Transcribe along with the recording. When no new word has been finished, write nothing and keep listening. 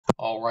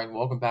All right,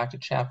 welcome back to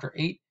Chapter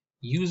 8,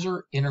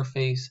 User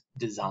Interface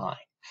Design.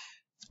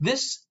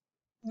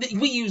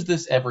 We use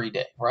this every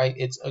day, right?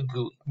 It's a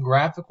GUI,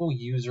 Graphical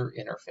User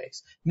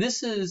Interface.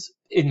 This is,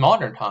 in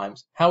modern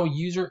times, how a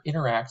user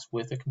interacts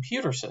with a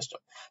computer system.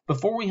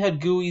 Before we had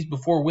GUIs,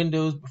 before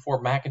Windows,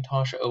 before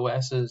Macintosh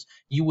OSs,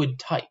 you would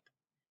type.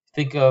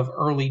 Think of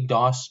early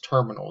DOS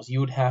terminals.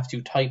 You would have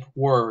to type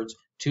words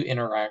to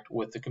interact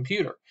with the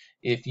computer.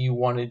 If you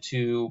wanted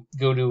to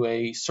go to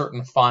a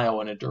certain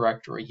file in a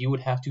directory, you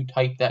would have to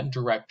type that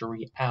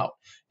directory out,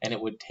 and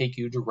it would take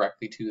you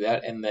directly to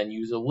that, and then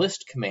use a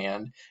list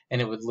command,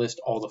 and it would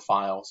list all the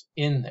files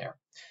in there.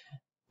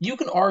 You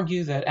can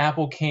argue that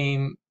Apple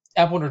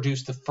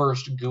introduced the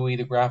first GUI,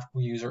 the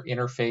graphical user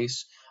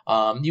interface.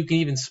 You can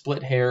even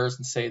split hairs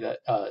and say that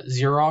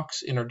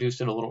Xerox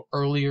introduced it a little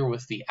earlier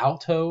with the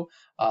Alto,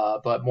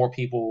 but more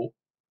people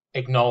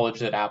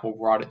acknowledge that Apple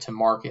brought it to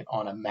market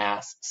on a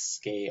mass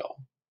scale.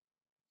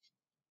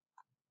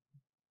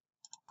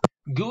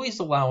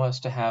 GUIs allow us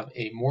to have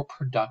a more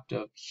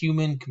productive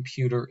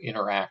human-computer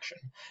interaction.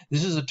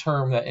 This is a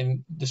term that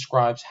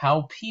describes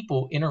how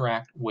people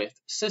interact with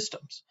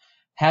systems.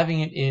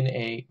 Having it in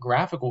a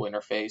graphical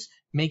interface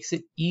makes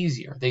it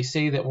easier. They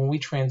say that when we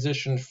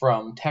transitioned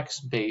from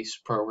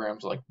text-based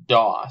programs like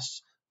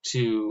DOS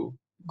to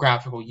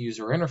graphical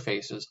user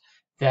interfaces,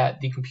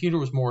 that the computer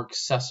was more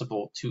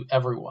accessible to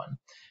everyone.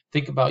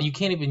 Think about, you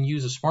can't even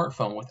use a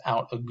smartphone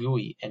without a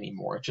GUI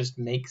anymore. It just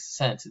makes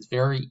sense. It's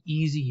very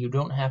easy. You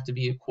don't have to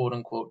be a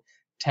quote-unquote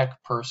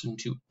tech person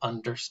to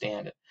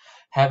understand it.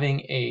 Having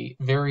a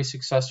very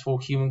successful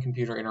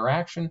human-computer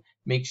interaction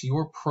makes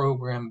your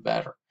program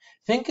better.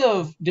 Think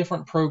of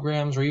different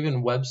programs or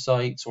even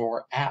websites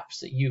or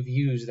apps that you've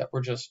used that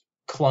were just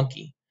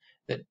clunky.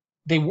 That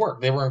they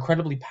worked. They were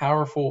incredibly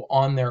powerful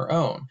on their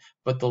own,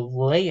 but the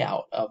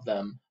layout of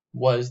them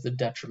was the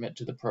detriment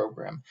to the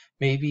program.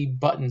 Maybe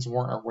buttons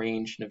weren't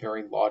arranged in a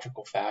very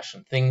logical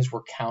fashion. Things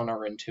were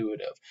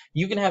counterintuitive.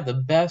 You can have the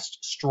best,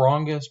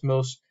 strongest,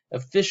 most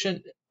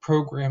efficient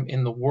program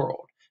in the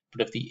world,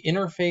 but if the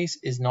interface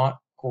is not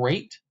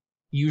great,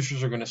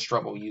 users are going to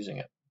struggle using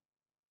it.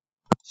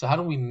 So how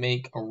do we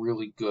make a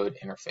really good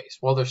interface?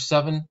 Well, there's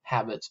 7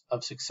 habits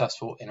of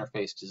successful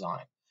interface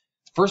design.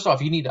 First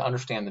off, you need to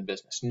understand the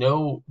business.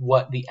 Know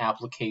what the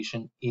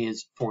application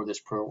is for this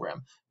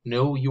program.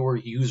 Know your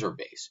user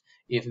base.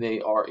 If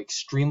they are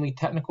extremely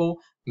technical,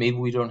 maybe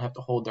we don't have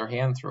to hold their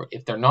hand through it.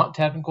 If they're not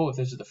technical, if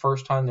this is the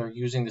first time they're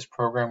using this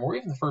program, or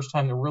even the first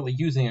time they're really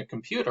using a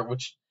computer,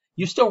 which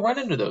you still run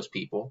into those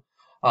people,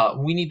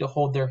 we need to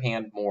hold their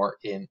hand more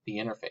in the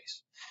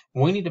interface.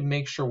 We need to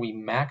make sure we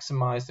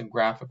maximize the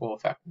graphical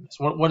effectiveness.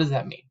 What does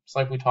that mean? It's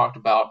like we talked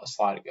about a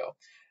slide ago.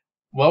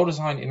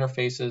 Well-designed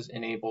interfaces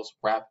enables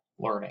rapid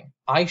learning.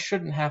 I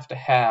shouldn't have to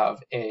have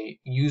a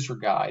user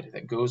guide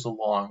that goes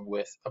along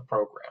with a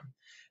program.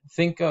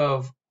 Think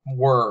of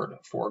Word,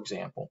 for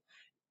example.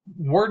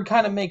 Word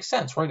kind of makes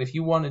sense, right? If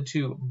you wanted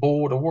to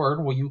bold a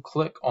word, well, you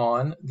click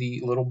on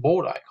the little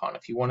bold icon.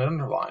 If you want it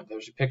underlined,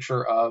 there's a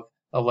picture of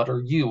a letter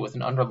U with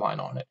an underline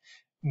on it.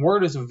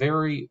 Word is a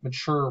very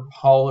mature,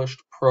 polished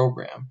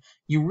program.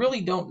 You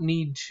really don't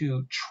need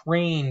to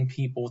train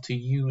people to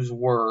use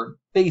Word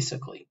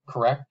basically,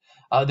 correct?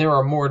 There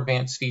are more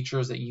advanced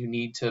features that you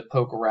need to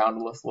poke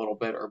around with a little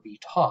bit or be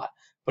taught.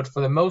 But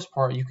for the most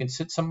part, you can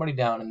sit somebody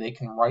down and they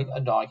can write a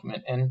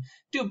document and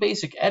do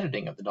basic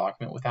editing of the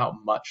document without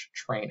much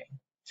training.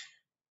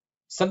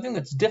 Something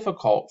that's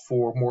difficult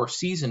for more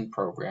seasoned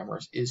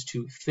programmers is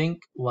to think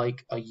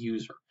like a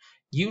user.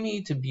 You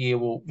need to be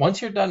able, once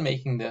you're done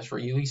making this, or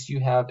at least you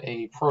have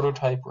a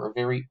prototype or a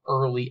very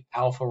early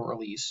alpha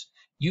release,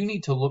 you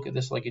need to look at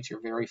this like it's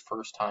your very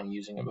first time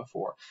using it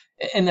before.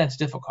 And that's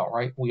difficult,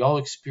 right? We all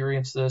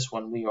experience this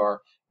when we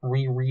are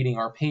rereading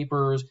our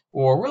papers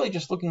or really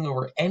just looking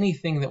over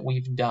anything that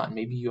we've done.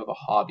 Maybe you have a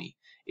hobby.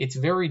 It's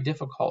very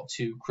difficult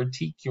to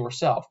critique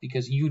yourself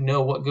because you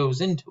know what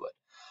goes into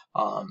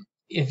it.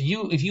 If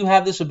you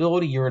have this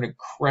ability, you're an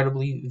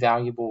incredibly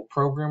valuable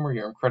programmer,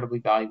 you're an incredibly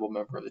valuable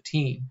member of the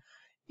team.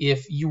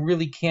 If you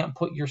really can't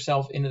put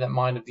yourself into that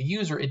mind of the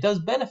user, it does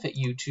benefit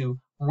you to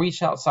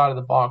reach outside of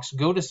the box,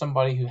 go to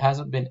somebody who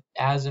hasn't been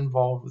as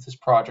involved with this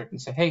project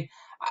and say, hey,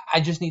 I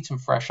just need some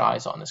fresh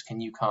eyes on this.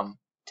 Can you come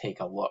take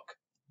a look?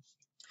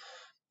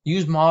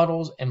 Use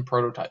models and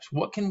prototypes.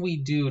 What can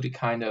we do to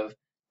kind of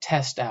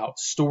test out,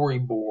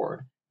 storyboard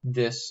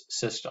this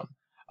system?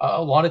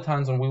 A lot of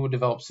times when we would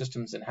develop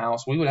systems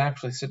in-house, we would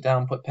actually sit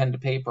down, put pen to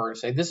paper, and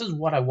say, this is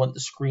what I want the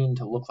screen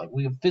to look like.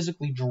 We would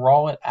physically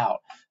draw it out.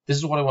 This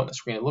is what I want the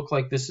screen to look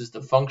like. This is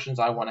the functions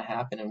I want to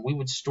happen, and we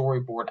would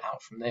storyboard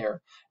out from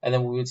there. And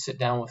then we would sit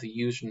down with the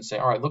user and say,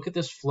 all right, look at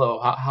this flow.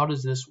 How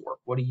does this work?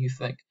 What do you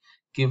think?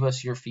 Give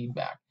us your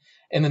feedback.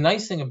 And the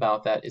nice thing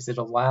about that is it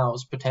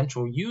allows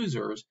potential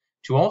users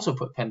to also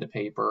put pen to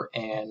paper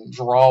and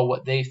draw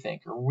what they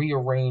think or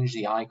rearrange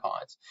the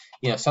icons.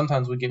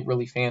 Sometimes we get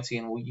really fancy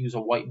and we'll use a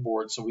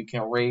whiteboard so we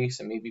can erase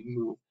and maybe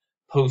move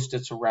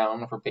Post-its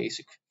around for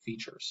basic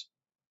features.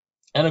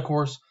 And of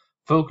course,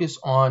 focus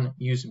on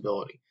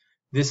usability.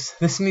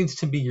 This needs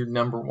to be your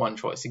 #1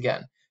 choice.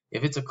 Again,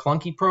 If it's a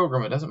clunky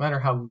program, it doesn't matter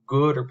how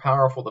good or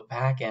powerful the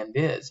back end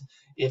is.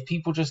 If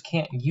people just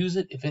can't use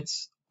it, if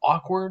it's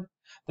awkward,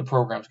 the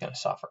program's going to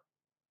suffer.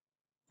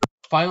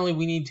 Finally,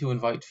 we need to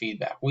invite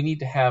feedback. We need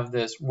to have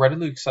this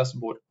readily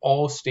accessible at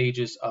all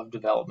stages of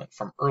development,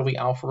 from early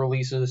alpha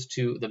releases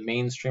to the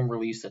mainstream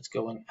release that's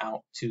going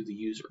out to the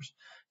users.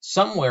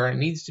 Somewhere it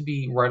needs to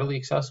be readily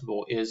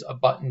accessible is a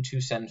button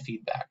to send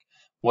feedback.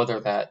 Whether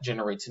that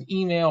generates an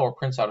email or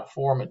prints out a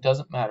form, it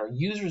doesn't matter.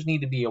 Users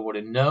need to be able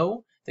to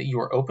know that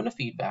you are open to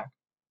feedback,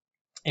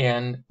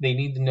 and they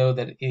need to know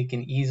that it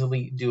can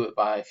easily do it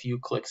by a few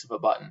clicks of a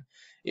button.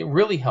 It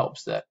really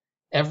helps that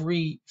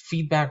every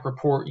feedback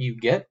report you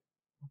get,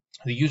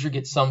 the user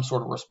gets some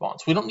sort of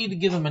response. We don't need to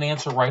give them an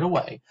answer right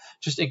away.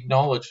 Just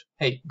acknowledge,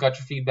 hey, got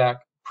your feedback.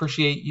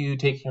 Appreciate you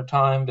taking your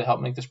time to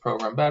help make this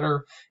program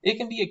better. It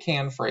can be a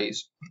canned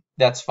phrase.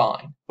 That's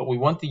fine. But we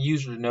want the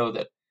user to know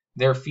that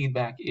their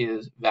feedback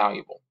is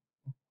valuable.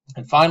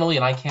 And finally,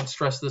 and I can't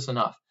stress this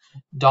enough,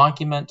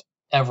 document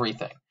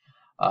everything.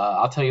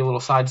 I'll tell you a little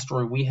side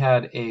story. We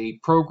had a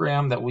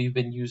program that we've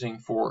been using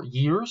for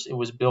years. It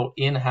was built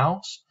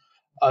in-house.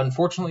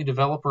 Unfortunately,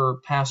 developer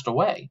passed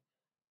away.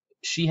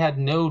 She had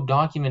no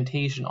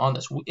documentation on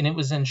this, and it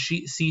was in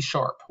C#,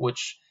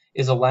 which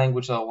is a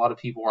language that a lot of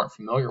people aren't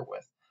familiar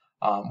with.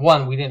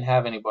 One, we didn't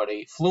have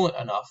anybody fluent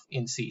enough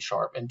in C#,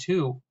 and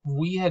two,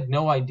 we had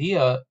no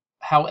idea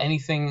how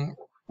anything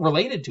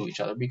related to each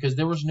other because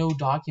there was no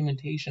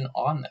documentation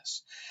on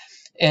this.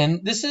 And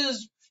this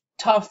is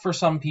tough for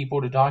some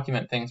people to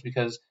document things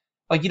because,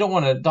 like, you don't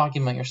want to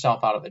document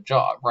yourself out of a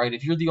job, right?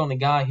 If you're the only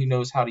guy who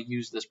knows how to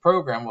use this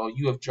program, well,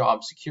 you have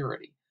job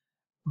security.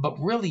 But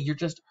really, you're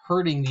just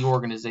hurting the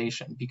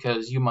organization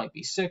because you might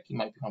be sick, you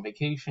might be on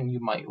vacation, you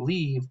might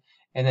leave,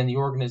 and then the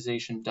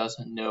organization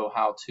doesn't know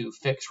how to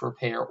fix,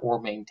 repair,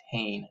 or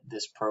maintain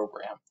this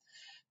program.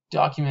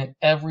 Document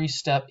every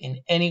step in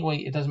any way.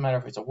 It doesn't matter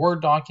if it's a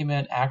Word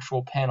document,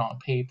 actual pen on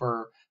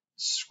paper,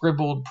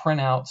 scribbled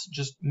printouts.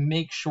 Just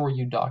make sure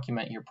you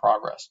document your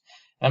progress.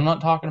 And I'm not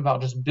talking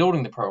about just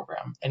building the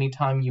program.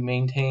 Anytime you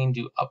maintain,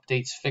 do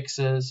updates,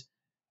 fixes,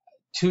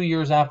 2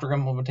 years after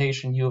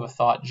implementation, you have a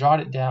thought, jot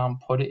it down,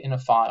 put it in a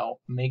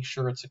file, make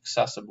sure it's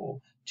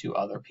accessible to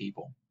other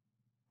people.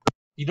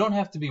 You don't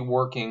have to be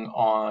working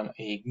on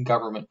a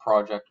government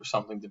project or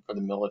something for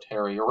the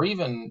military or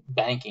even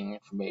banking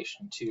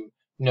information to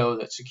know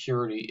that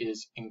security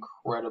is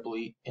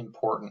incredibly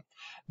important.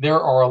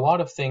 There are a lot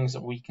of things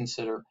that we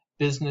consider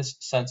business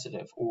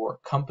sensitive or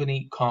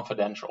company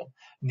confidential.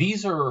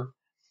 These are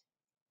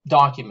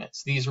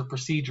documents, these are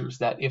procedures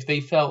that if they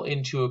fell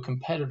into a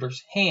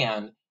competitor's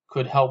hand,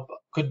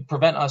 could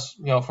prevent us,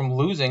 from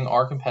losing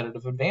our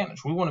competitive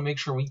advantage. We want to make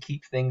sure we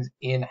keep things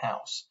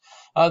in-house.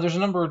 There's a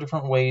number of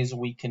different ways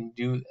we can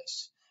do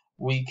this.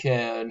 We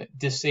can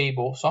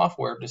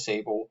software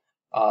disable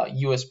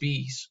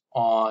USBs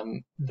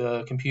on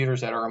the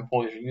computers that our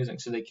employees are using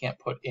so they can't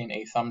put in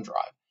a thumb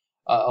drive.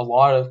 A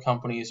lot of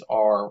companies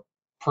are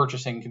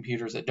purchasing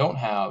computers that don't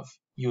have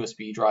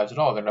USB drives at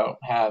all. They don't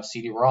have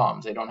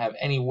CD-ROMs. They don't have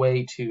any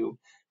way to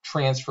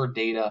transfer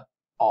data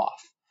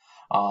off.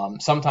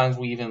 Sometimes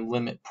we even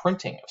limit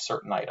printing of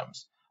certain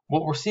items.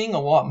 What we're seeing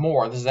a lot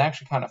more, this is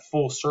actually kind of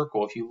full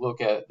circle if you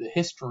look at the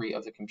history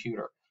of the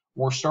computer,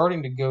 we're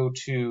starting to go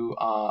to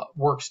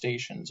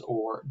workstations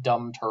or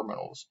dumb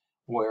terminals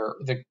where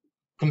the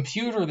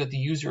computer that the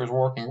user is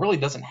working really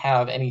doesn't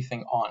have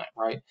anything on it,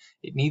 right?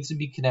 It needs to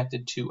be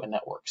connected to a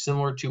network,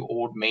 similar to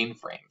old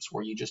mainframes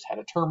where you just had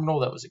a terminal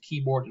that was a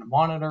keyboard and a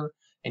monitor,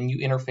 and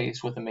you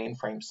interface with a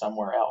mainframe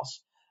somewhere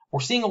else. We're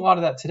seeing a lot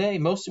of that today,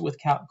 mostly with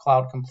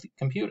cloud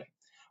computing,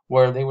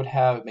 where they would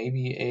have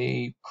maybe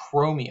a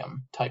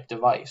Chromium type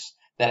device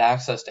that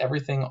accessed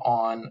everything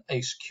on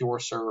a secure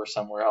server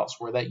somewhere else,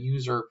 where that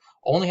user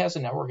only has a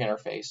network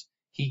interface.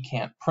 He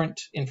can't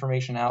print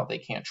information out. They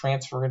can't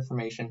transfer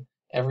information.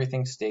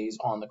 Everything stays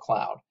on the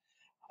cloud.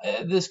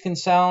 This can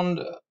sound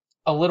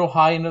a little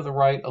high and to the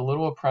right, a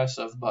little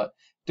oppressive, but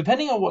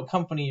depending on what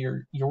company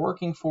you're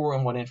working for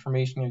and what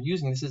information you're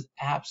using, this is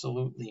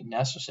absolutely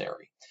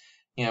necessary.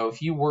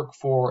 If you work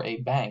for a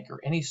bank or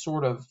any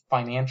sort of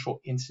financial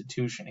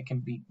institution, it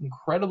can be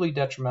incredibly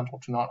detrimental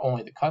to not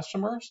only the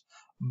customers,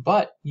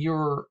 but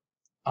your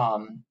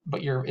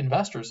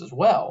investors as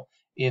well.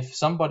 If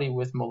somebody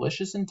with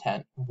malicious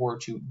intent were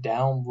to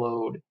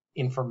download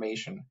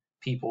information,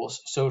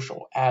 people's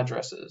social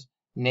addresses,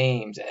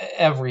 names,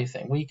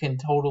 everything, we can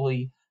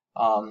totally,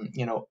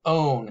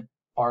 own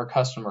our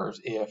customers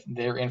if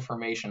their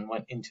information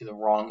went into the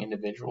wrong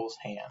individual's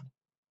hand.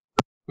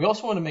 We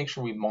also want to make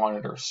sure we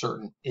monitor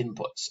certain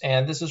inputs,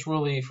 and this is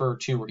really for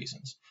two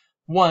reasons.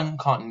 One,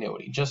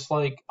 continuity. Just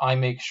like I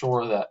make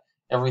sure that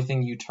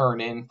everything you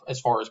turn in as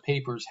far as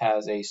papers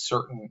has a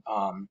certain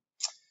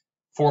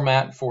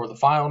format for the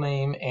file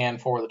name and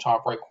for the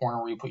top right corner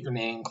where you put your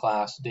name,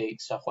 class,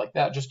 date, stuff like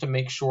that, just to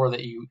make sure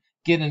that you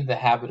get into the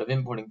habit of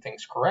inputting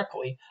things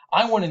correctly.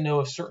 I want to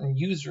know if certain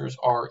users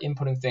are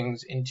inputting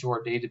things into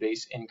our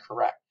database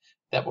incorrect.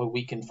 That way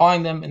we can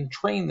find them and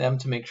train them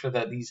to make sure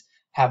that these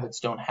habits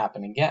don't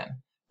happen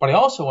again. But I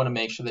also want to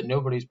make sure that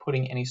nobody's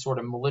putting any sort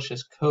of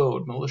malicious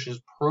code, malicious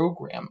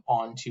program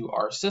onto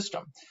our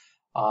system.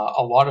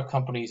 A lot of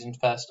companies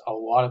invest a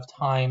lot of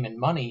time and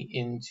money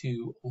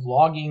into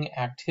logging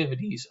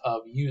activities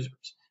of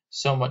users.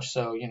 So much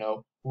so,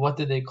 what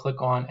did they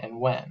click on and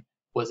when?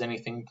 Was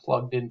anything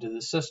plugged into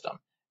the system?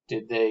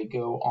 Did they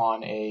go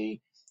on a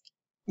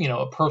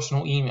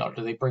personal email?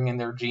 Do they bring in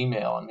their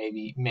Gmail and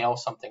maybe mail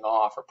something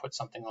off or put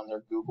something on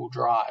their Google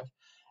Drive?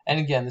 And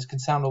again, this can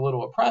sound a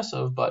little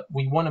oppressive, but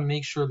we want to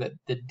make sure that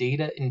the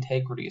data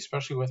integrity,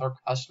 especially with our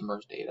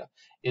customers' data,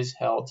 is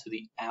held to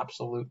the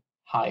absolute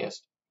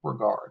highest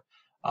regard.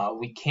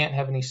 We can't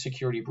have any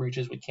security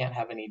breaches. We can't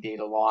have any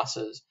data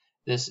losses.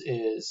 This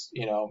is,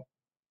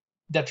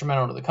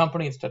 detrimental to the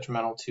company. It's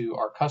detrimental to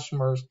our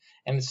customers.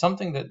 And it's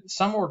something that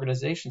some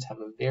organizations have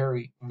a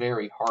very,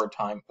 very hard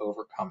time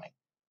overcoming.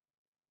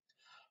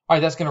 All right,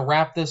 that's going to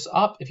wrap this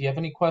up. If you have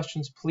any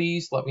questions,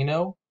 please let me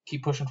know.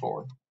 Keep pushing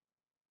forward.